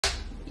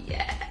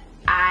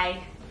I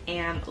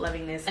am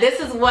loving this. This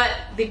is what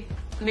the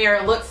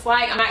mirror looks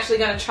like. I'm actually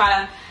going to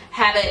try to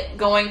have it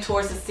going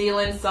towards the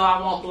ceiling so I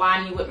won't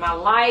blind you with my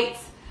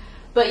lights.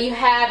 But you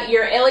have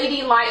your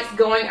LED lights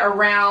going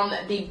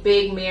around the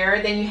big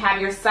mirror. Then you have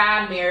your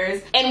side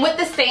mirrors. And with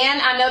the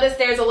stand, I noticed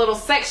there's a little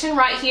section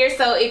right here.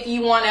 So if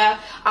you want to,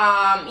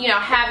 you know,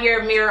 have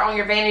your mirror on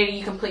your vanity,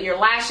 you can put your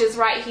lashes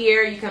right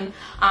here. You can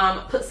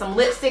put some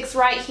lipsticks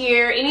right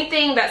here.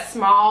 Anything that's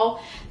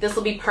small, this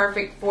will be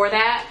perfect for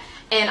that.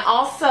 And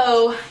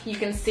also, you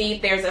can see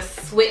there's a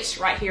switch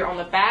right here on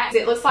the back.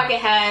 It looks like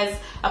it has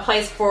a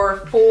place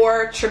for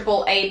 4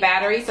 AAA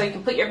batteries. So you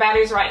can put your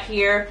batteries right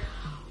here.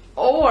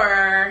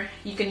 Or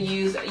you can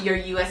use your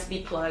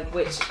USB plug,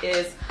 which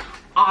is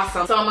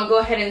awesome. So I'm gonna go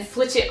ahead and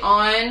switch it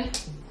on,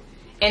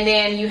 and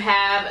then you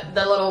have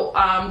the little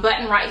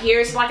button right here.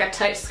 It's like a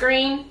touch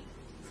screen.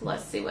 So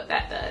let's see what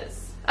that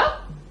does.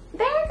 Oh,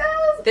 there it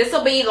goes. This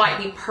will be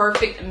like the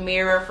perfect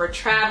mirror for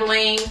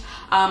traveling.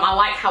 I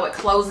like how it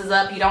closes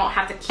up. You don't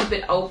have to keep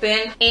it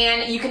open,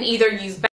 and you can either use